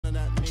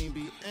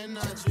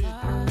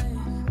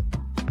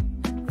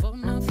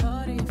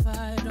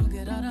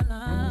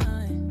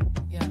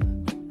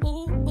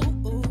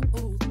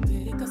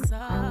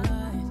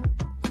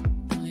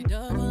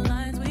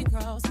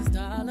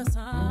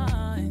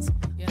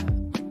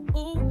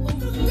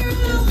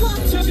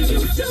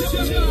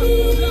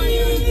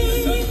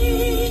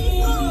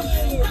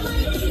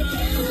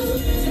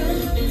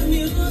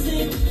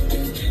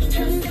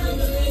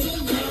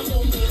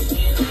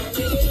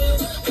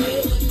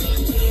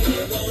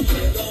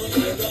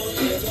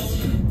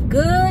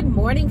Good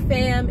morning,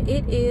 fam.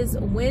 It is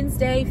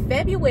Wednesday,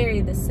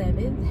 February the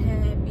 7th.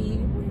 Happy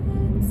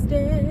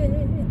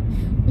Wednesday.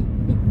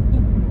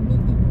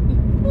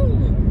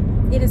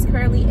 It is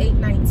currently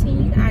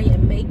 8:19. I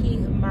am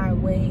making my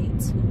way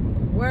to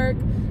work.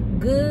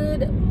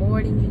 Good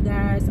morning, you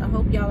guys. I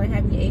hope y'all are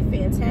having a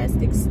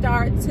fantastic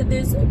start to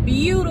this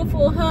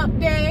beautiful hump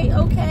day.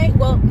 Okay,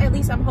 well, at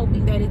least I'm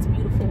hoping that it's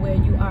beautiful where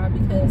you are,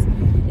 because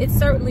it's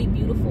certainly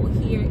beautiful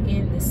here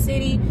in the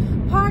city.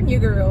 Pardon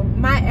your girl,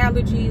 my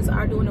allergies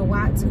are doing a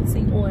wild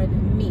tootsie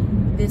on me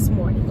this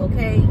morning,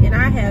 okay? And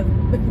I have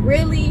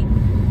really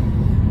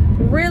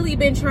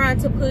been trying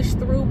to push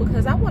through,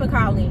 because I want to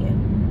call in.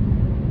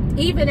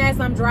 Even as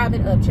I'm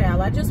driving up,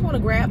 child, I just want to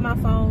grab my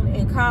phone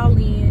and call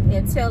in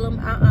and tell them,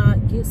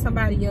 get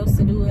somebody else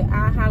to do it.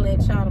 I'll holler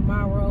at y'all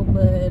tomorrow.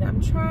 But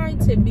I'm trying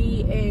to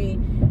be a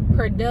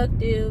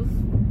productive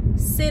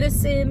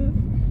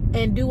citizen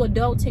and do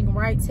adulting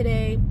right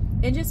today,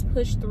 and just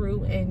push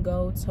through and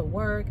go to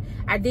work.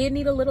 I did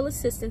need a little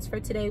assistance for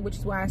today, which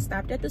is why I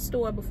stopped at the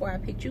store before I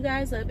picked you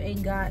guys up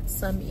and got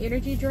some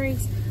energy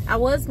drinks. I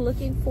was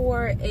looking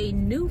for a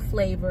new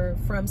flavor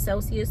from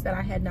Celsius that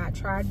I had not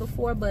tried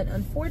before, but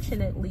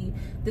unfortunately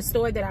the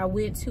store that I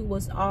went to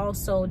was all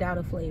sold out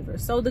of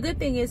flavors. So the good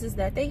thing is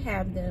that they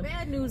have them.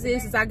 Bad news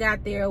is I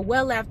got there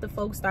well after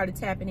folks started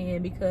tapping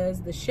in,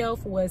 because the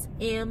shelf was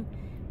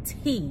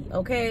empty.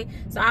 Okay,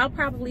 so I'll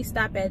probably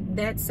stop at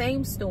that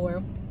same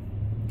store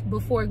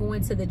before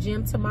going to the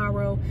gym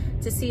tomorrow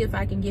to see if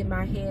I can get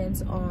my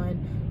hands on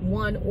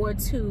one or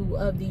two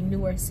of the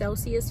newer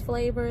Celsius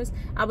flavors.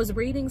 I was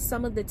reading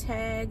some of the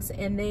tags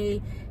and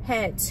they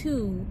had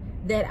two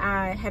that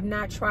I have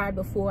not tried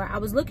before. I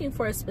was looking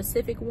for a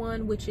specific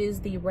one, which is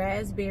the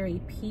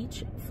raspberry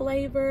peach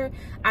flavor.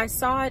 I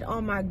saw it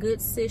on my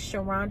good sis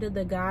Sharonda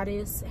the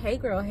Goddess, hey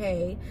girl,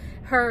 hey,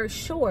 her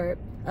short.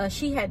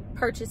 She had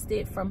purchased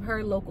it from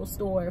her local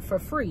store for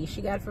free.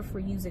 She got it for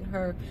free using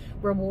her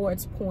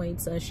rewards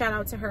points. Shout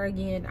out to her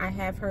again. I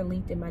have her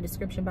linked in my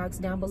description box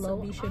down below.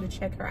 So be sure to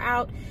check her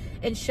out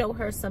and show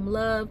her some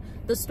love.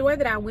 The store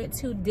that I went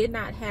to did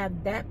not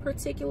have that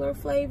particular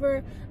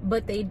flavor,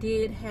 but they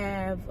did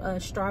have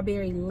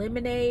strawberry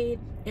lemonade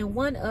and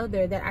one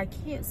other that I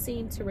can't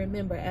seem to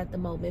remember at the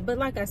moment. But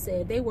like I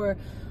said, they were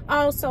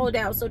all sold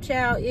out. So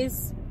child,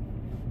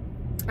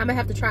 I'm gonna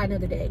have to try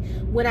another day.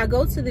 When I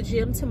go to the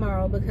gym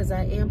tomorrow, because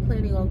I am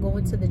planning on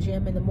going to the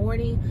gym in the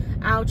morning,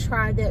 I'll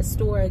try that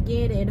store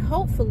again, and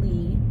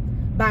hopefully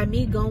by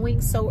me going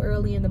so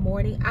early in the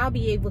morning, I'll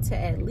be able to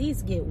at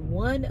least get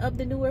one of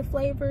the newer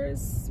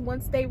flavors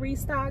once they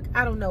restock.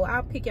 I don't know.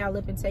 I'll pick y'all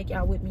up and take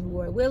y'all with me,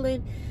 Lord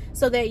willing,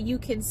 so that you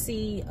can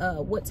see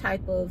what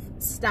type of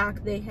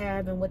stock they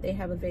have and what they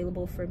have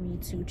available for me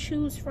to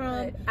choose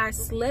from. I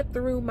slept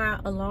through my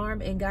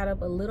alarm and got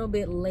up a little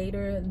bit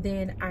later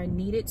than I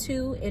needed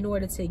to in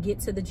order to get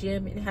to the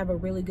gym and have a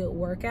really good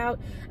workout.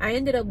 I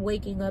ended up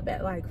waking up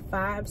at like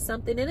 5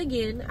 something, and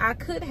again, I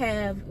could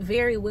have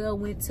very well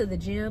went to the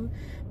gym,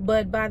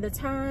 but by the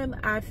time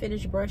I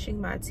finished brushing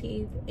my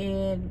teeth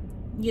and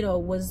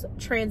was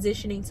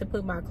transitioning to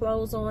put my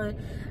clothes on,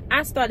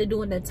 I started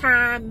doing the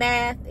time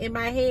math in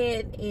my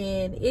head,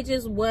 and it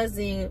just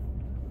wasn't.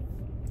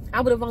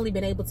 I would have only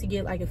been able to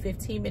get like a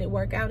 15-minute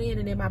workout in,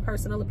 and in my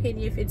personal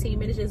opinion, 15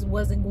 minutes just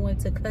wasn't going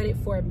to cut it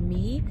for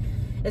me,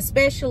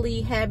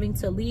 especially having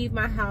to leave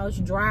my house,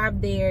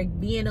 drive there,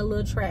 be in a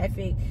little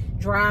traffic,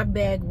 drive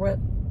back.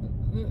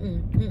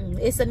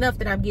 It's enough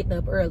that I'm getting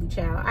up early,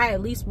 child. I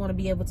at least want to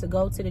be able to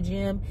go to the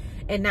gym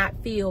and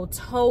not feel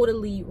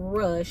totally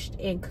rushed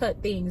and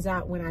cut things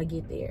out when I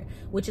get there,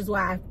 which is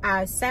why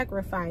I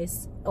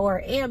sacrifice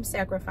or am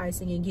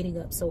sacrificing and getting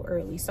up so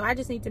early. So I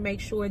just need to make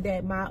sure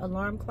that my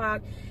alarm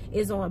clock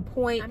is on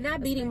point. I'm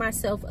not beating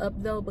myself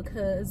up though,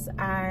 because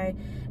I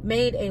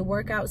made a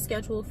workout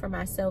schedule for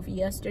myself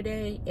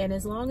yesterday, and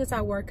as long as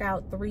I work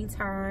out 3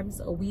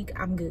 times a week,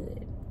 I'm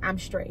good. I'm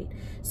straight.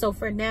 So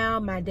for now,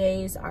 my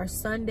days are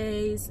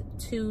Sundays,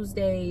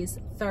 Tuesdays,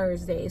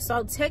 Thursdays.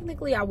 So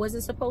technically I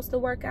wasn't supposed to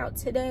work out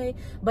today,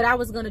 but I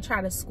was going to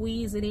try to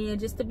squeeze it in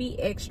just to be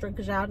extra,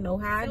 because y'all know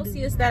how I do.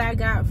 Celsius that I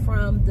got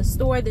from the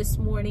store this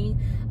morning.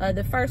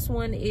 The first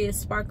one is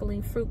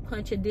Sparkling Fruit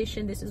Punch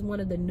Edition. This is one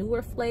of the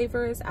newer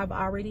flavors. I've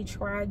already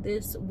tried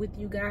this with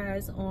you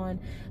guys on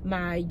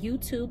my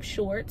YouTube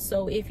short.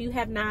 So if you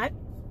have not,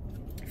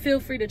 Feel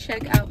free to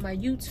check out my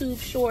YouTube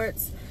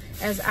shorts,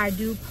 as I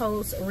do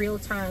post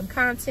real-time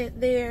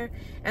content there.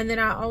 And then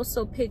I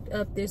also picked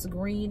up this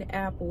green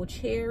apple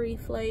cherry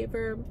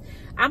flavor.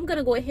 I'm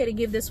gonna go ahead and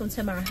give this one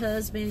to my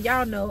husband.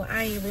 Y'all know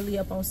I ain't really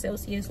up on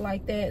Celsius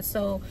like that,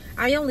 so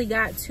I only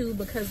got 2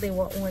 because they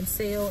were on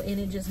sale, and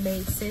it just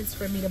made sense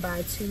for me to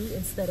buy 2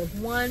 instead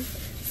of 1.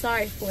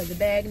 Sorry for the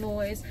bag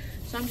noise.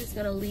 So I'm just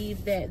gonna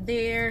leave that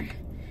there,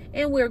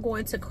 and we're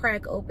going to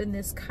crack open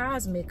this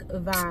Cosmic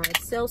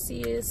Vibe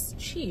Celsius.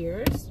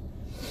 Cheers.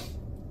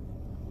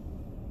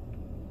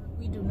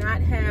 We do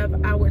not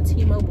have our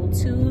T-Mobile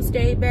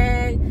Tuesday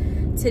bag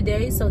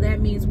today, so that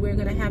means we're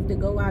gonna have to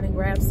go out and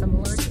grab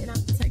some lunch. And I'm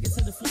take it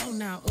to the floor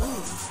now.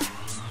 Ooh.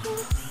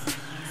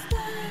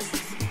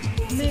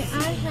 May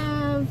I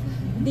have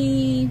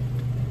the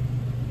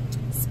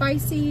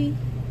spicy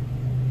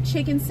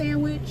chicken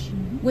sandwich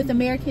with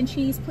American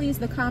cheese, please,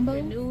 the combo?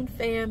 Good noon,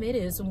 fam. It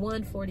is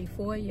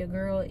 1:44. Your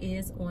girl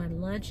is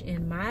on lunch,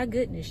 and my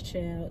goodness,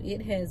 child,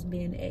 it has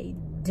been a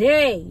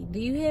day.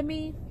 Do you hear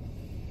me?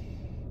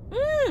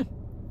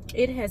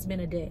 It has been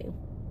a day.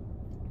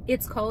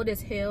 It's cold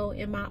as hell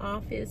in my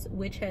office,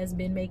 which has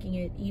been making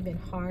it even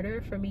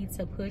harder for me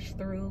to push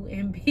through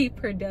and be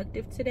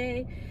productive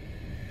today.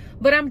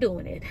 But I'm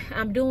doing it.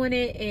 I'm doing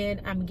it, and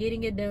I'm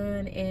getting it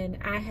done, and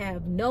I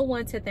have no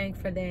one to thank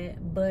for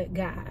that but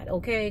God,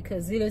 okay?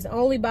 Because it is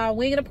only by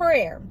wing and a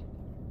prayer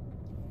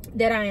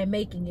that I am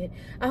making it.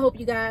 I hope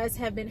you guys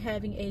have been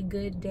having a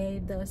good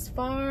day thus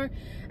far.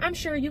 I'm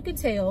sure you can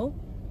tell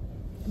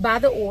by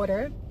the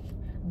order,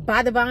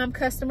 by the bomb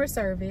customer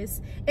service,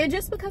 and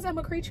just because I'm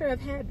a creature of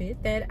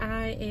habit, that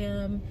I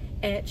am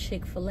at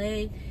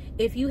Chick-fil-A.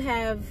 If you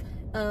have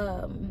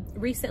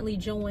recently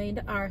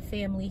joined our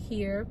family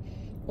here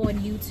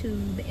on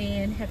YouTube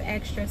and have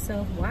asked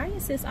yourself, why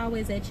is this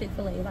always at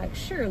Chick-fil-A? Like,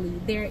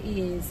 surely there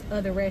is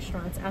other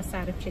restaurants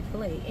outside of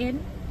Chick-fil-A.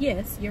 And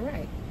yes, you're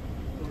right.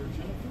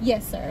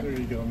 Yes, sir. There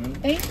you go, man.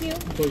 Thank you.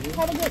 Pleasure.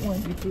 Have a good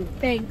one. You too.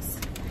 Thanks.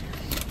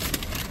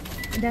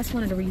 That's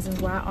one of the reasons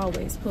why I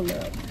always pull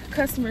up.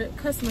 Customer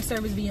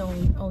service be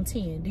on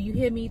 10. Do you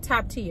hear me?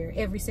 Top tier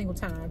every single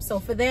time. So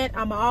for that,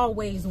 I'm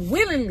always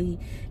willingly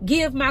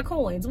give my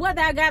coins, whether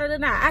I got it or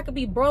not. I could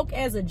be broke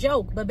as a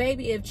joke, but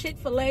baby, if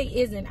Chick-fil-A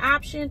is an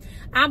option,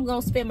 I'm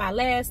gonna spend my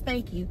last.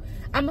 Thank you.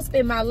 I'm gonna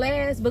spend my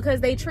last because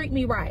they treat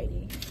me right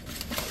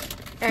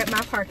at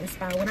my parking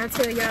spot. When I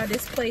tell y'all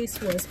this place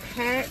was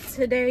packed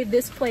today,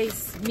 this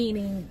place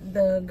meaning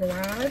the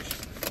garage.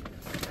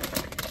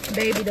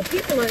 Baby, the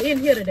people are in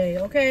here today,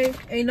 okay?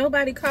 Ain't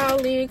nobody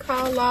call in,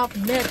 call off,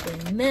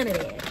 nothing. None of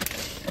that.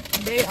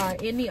 They are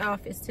in the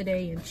office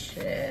today, and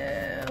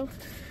chill.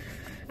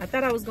 I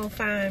thought I was gonna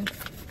find,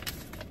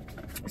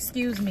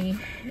 excuse me,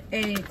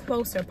 a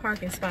closer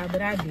parking spot,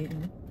 but I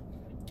didn't.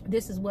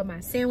 This is what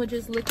my sandwich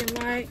is looking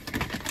like.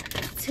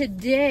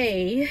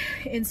 Today,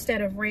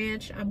 instead of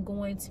ranch, I'm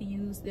going to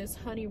use this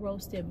honey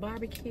roasted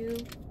barbecue.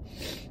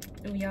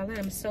 Oh, y'all, I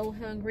am so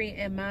hungry,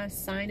 and my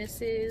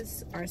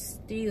sinuses are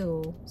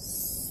still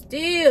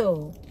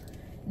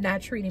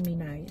not treating me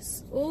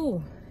nice.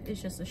 Ooh,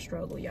 it's just a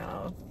struggle,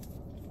 y'all.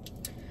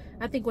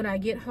 I think when I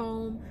get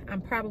home, I'm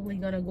probably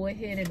gonna go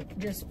ahead and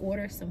just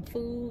order some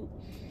food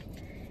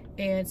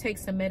and take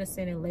some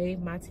medicine and lay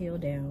my tail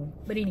down.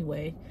 But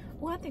anyway,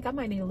 well, I think I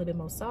might need a little bit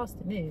more sauce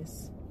than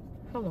this.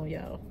 Hold on,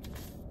 y'all.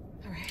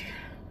 All right.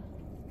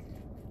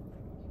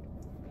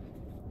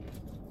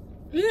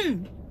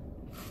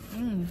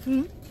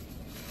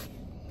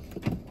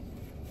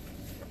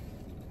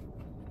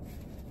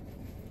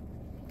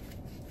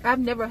 I've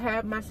never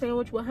had my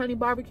sandwich with honey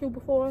barbecue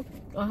before,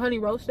 or honey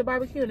roasted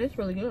barbecue, and it's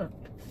really good.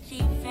 She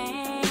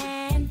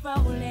fan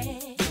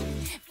rolling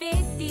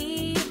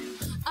 50,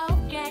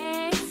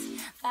 okay,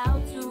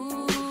 about to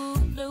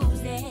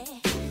lose it.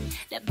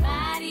 The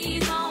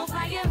body's on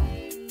fire.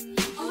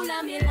 Who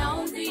love me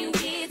long till you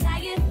get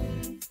tired?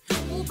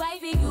 Who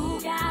baby you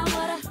got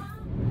what a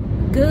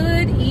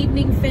Good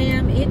evening,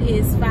 fam. It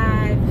is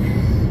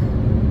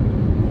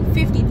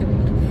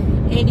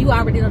 5:53, and you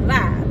already know the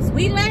vibes.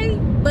 We late,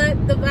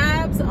 but the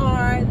vibes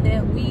are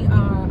that we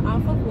are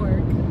off of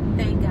work.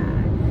 Thank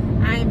God.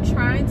 I am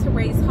trying to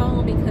race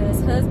home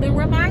because husband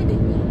reminded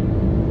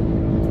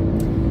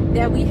me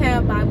that we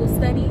have Bible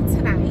study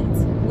tonight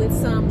with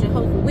some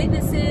Jehovah's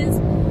Witnesses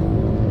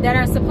that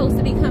are supposed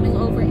to be coming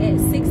over at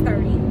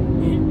 6:30.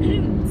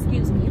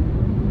 Excuse me.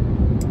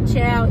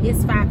 Child,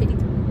 it's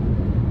 5:53.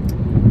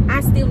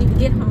 I still need to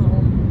get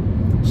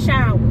home,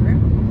 shower.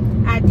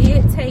 I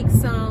did take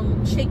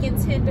some chicken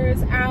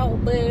tenders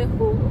out, but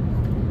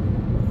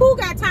who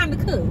got time to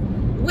cook?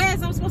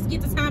 Where's I'm supposed to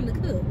get the time to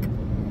cook?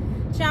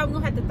 Child, we're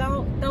gonna have to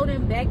throw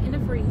them back in the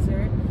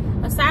freezer.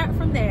 Aside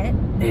from that,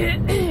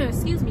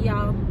 excuse me,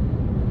 y'all.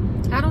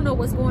 I don't know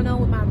what's going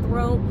on with my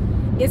throat.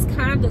 It's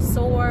kind of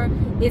sore.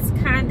 It's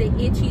kind of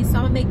itchy. So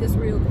I'm gonna make this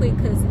real quick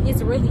because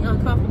it's really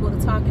uncomfortable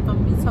to talk if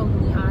I'm gonna be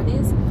totally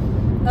honest.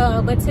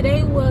 But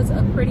today was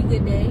a pretty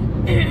good day.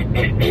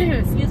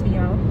 Excuse me,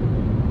 y'all.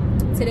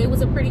 Today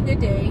was a pretty good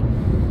day.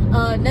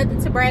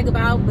 Nothing to brag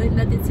about, but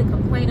nothing to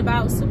complain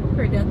about. Super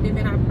productive,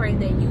 and I pray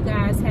that you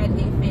guys had a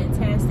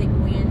fantastic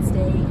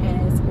Wednesday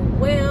as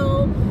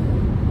well.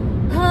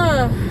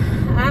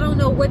 I don't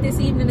know what this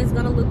evening is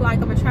going to look like.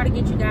 I'm going to try to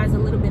get you guys a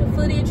little bit of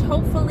footage.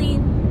 Hopefully,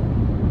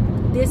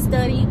 this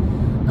study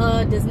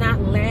does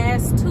not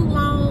last too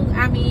long.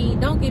 I mean,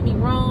 don't get me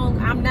wrong,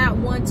 I'm not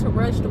one to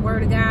rush the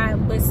word of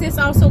God, but sis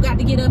also got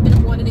to get up in the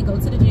morning and go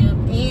to the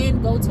gym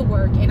and go to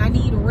work, and I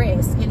need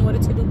rest in order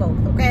to do both,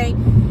 okay?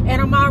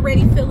 And I'm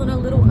already feeling a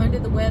little under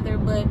the weather,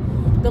 but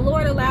the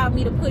Lord allowed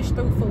me to push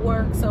through for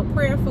work, so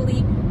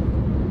prayerfully,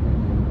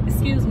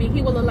 excuse me,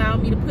 he will allow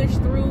me to push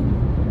through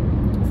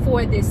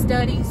for this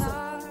study.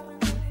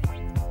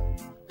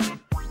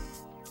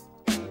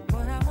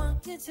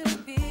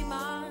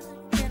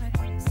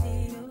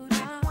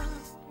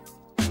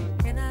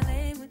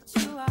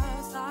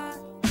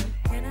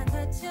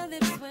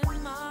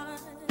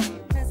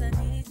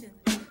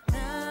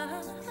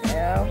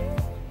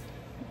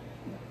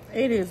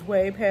 It is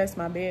way past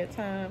my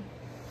bedtime.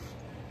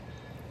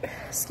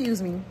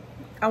 Excuse me.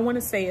 I want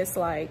to say it's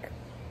like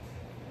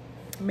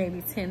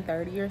maybe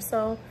 10:30 or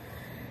so.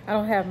 I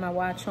don't have my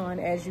watch on,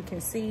 as you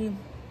can see.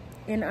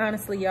 And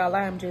honestly, y'all,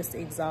 I am just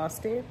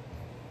exhausted.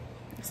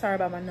 Sorry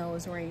about my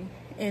nose ring.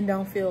 And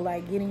don't feel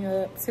like getting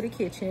up to the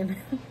kitchen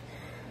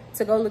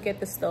to go look at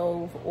the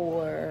stove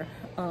or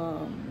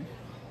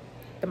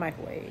the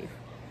microwave.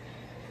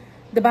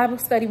 The Bible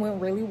study went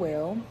really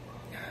well.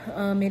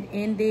 It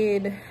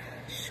ended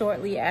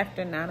shortly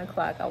after 9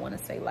 o'clock. I want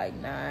to say like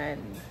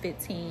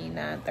 9:15,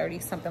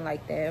 9:30, something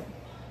like that.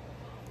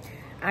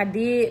 I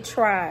did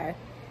try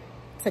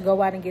to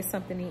go out and get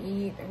something to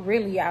eat.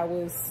 Really, I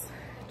was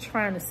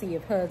trying to see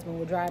if husband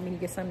would drive me to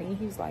get something to eat.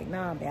 He was like,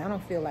 nah, man, I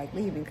don't feel like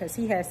leaving, because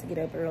he has to get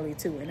up early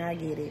too, and I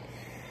get it.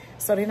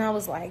 So then I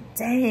was like,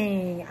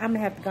 dang, I'm gonna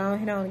have to go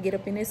ahead and get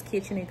up in this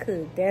kitchen and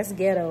cook. That's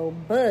ghetto,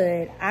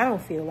 but I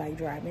don't feel like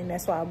driving.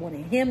 That's why I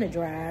wanted him to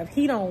drive.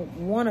 He don't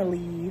want to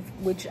leave,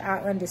 which I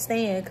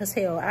understand, because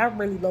hell, I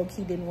really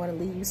low-key didn't want to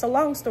leave. So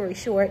long story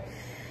short,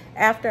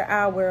 after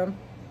our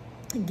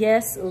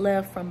guests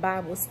left from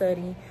Bible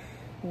study,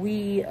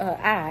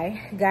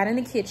 I got in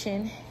the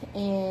kitchen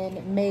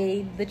and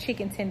made the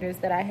chicken tenders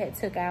that I had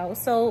took out.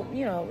 So,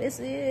 you know,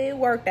 it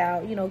worked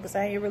out, you know, because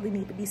I didn't really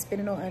need to be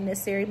spending on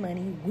unnecessary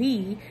money.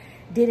 We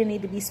didn't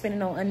need to be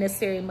spending on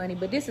unnecessary money,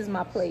 but this is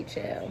my plate,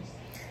 child.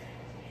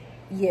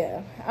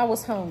 Yeah, I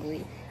was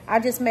hungry. I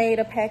just made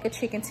a pack of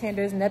chicken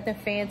tenders, nothing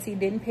fancy.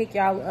 Didn't pick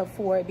y'all up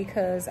for it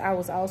because I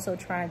was also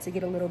trying to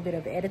get a little bit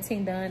of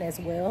editing done as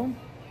well.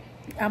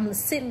 I'm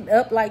sitting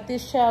up like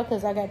this, child,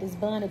 because I got this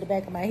bun at the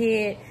back of my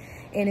head,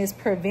 and it's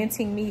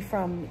preventing me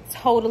from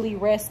totally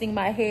resting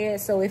my head.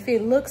 So if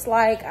it looks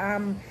like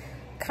I'm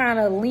kind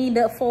of leaned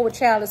up forward,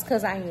 child, it's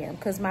because I am,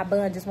 because my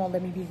bun just won't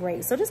let me be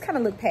great. So just kind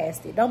of look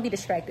past it. Don't be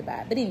distracted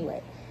by it. But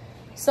anyway,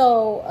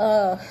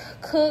 so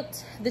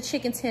cooked the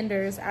chicken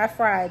tenders. I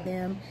fried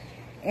them,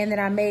 and then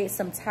I made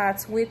some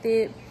tots with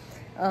it.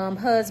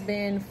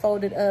 Husband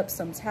folded up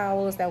some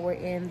towels that were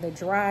in the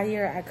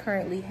dryer. I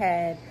currently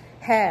have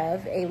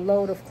a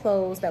load of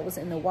clothes that was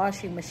in the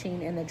washing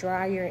machine in the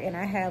dryer, and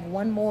I have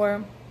one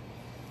more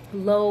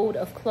load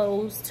of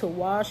clothes to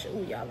wash.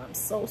 Oh, y'all, I'm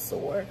so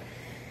sore.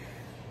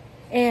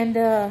 And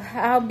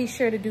I'll be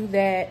sure to do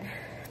that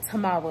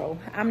tomorrow.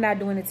 I'm not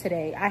doing it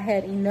today. I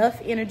had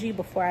enough energy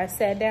before I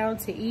sat down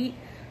to eat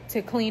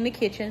to clean the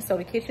kitchen, so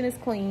the kitchen is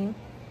clean.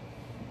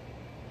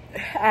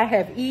 I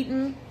have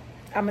eaten.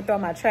 I'm gonna throw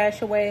my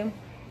trash away.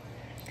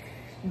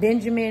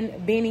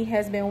 Benny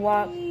has been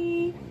walked.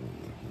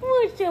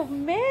 What's your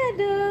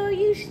matter?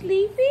 You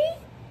sleepy?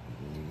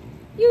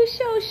 You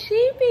so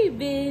sleepy,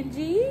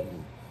 Benji.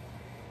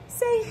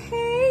 Say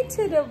hey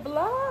to the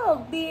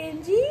vlog,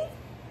 Benji.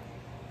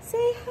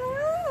 Say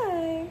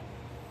hi.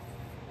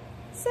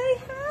 Say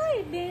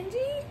hi,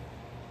 Benji.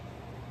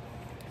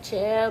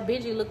 Child,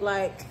 Benji look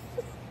like...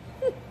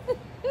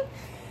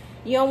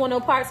 You don't want no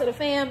parts of the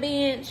fan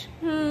bench?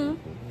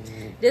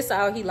 This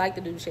all he like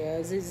to do,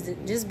 child.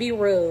 Just be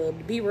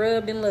rubbed. Be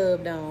rubbed and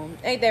loved on.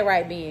 Ain't that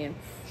right, Ben?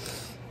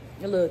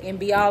 Look, and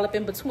be all up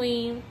in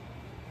between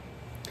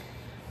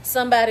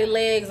somebody's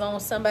legs on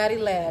somebody's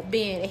lap.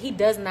 Ben, he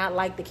does not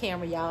like the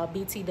camera, y'all.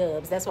 BT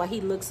dubs. That's why he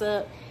looks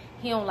up.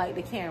 He don't like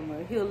the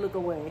camera. He'll look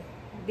away.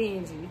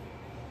 Benji.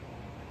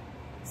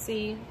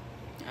 See,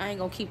 I ain't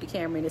gonna keep the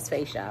camera in his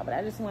face, y'all, but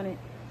I just wanted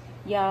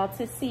y'all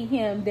to see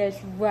him. That's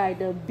right,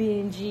 the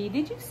Benji.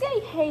 Did you say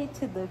hey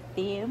to the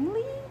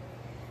family?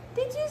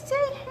 Did you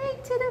say hey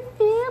to the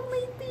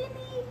family,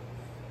 Benny?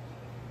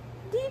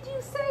 Did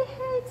you say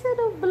hey to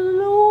the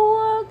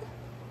vlog?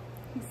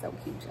 He's so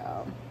cute,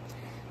 y'all.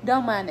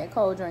 Don't mind that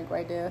cold drink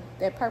right there.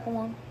 That purple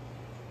one.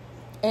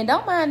 And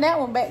don't mind that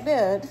one back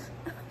there.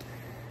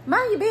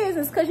 Mind your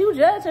business, because you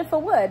judging for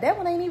what? That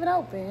one ain't even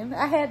open.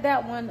 I had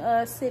that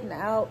one sitting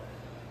out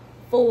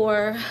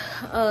for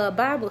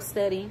Bible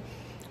study,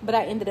 but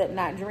I ended up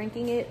not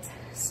drinking it.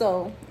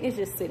 So it's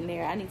just sitting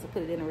there. I need to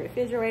put it in the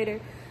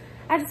refrigerator.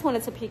 I just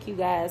wanted to pick you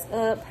guys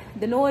up.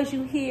 The noise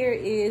you hear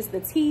is the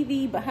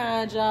TV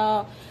behind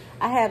y'all.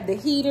 I have the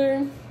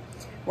heater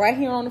right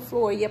here on the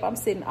floor. Yep, I'm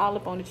sitting all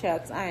up on the chair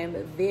because I am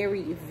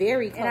very,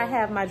 very cold. And I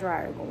have my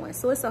dryer going.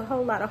 So it's a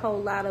whole lot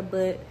of,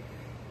 but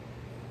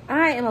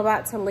I am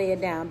about to lay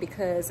it down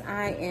because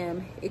I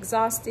am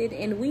exhausted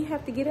and we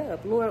have to get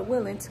up, Lord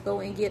willing, to go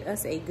and get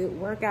us a good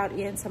workout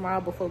in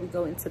tomorrow before we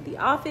go into the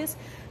office.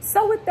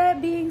 So with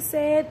that being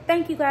said,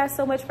 thank you guys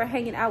so much for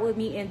hanging out with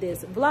me in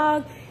this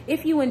vlog.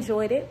 If you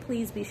enjoyed it,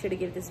 please be sure to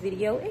give this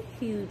video a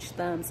huge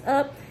thumbs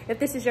up. If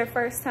this is your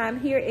first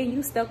time here and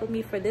you stuck with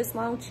me for this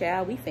long,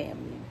 child, we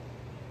family.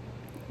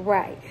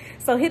 Right,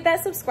 so hit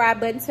that subscribe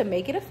button to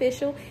make it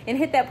official and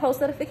hit that post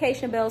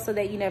notification bell so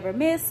that you never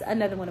miss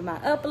another one of my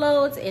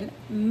uploads. And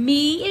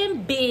me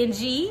and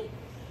Benji,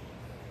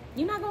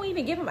 you're not gonna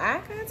even give him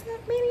eye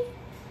contact, Benny?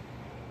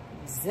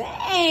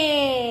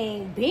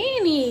 Dang,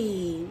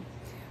 Benny.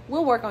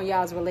 We'll work on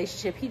y'all's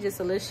relationship. He just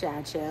a little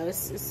shy, child.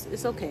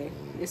 It's okay.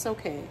 It's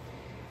okay.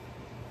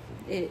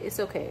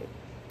 It's okay.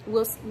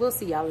 We'll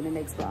see y'all in the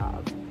next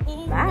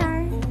vlog.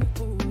 Bye.